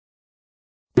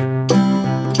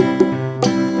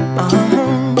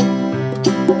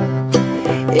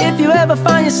ever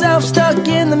find yourself stuck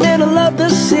in the middle of the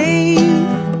sea,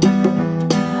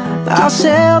 I'll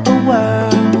sail the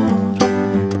world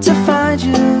to find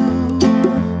you.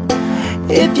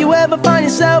 If you ever find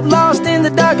yourself lost in the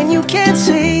dark and you can't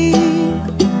see,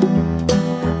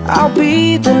 I'll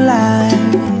be the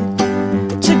light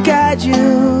to guide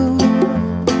you.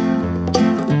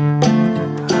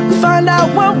 Find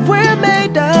out what we're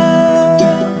made of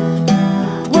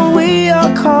when we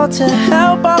are called to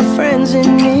help our friends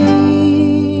in need.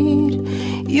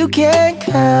 You can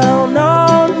count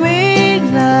on me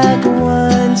like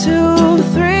 1, 2,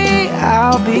 3,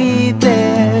 I'll be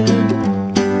there.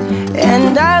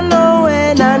 And I know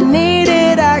when I need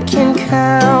it, I can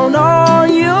count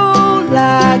on you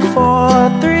like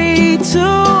 4, 3, 2,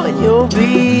 and you'll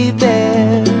be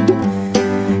there.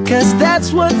 'Cause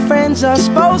that's what friends are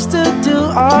supposed to do,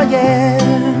 oh yeah.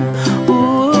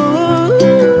 Ooh,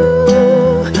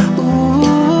 ooh,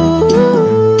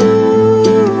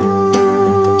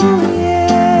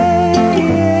 yeah,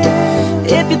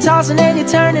 yeah. If you're tossing and you're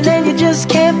turning and you just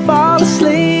can't fall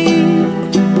asleep,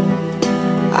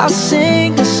 I'll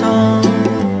sing a song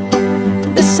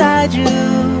beside you.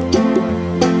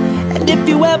 And if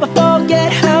you ever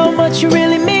forget how much you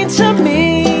really mean to me,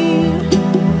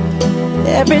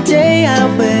 every day I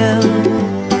will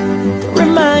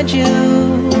remind you.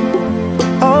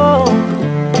 Oh,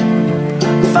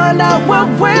 find out what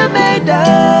we're made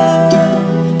of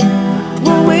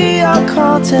when we are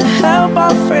called to help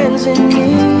our friends in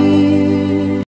need.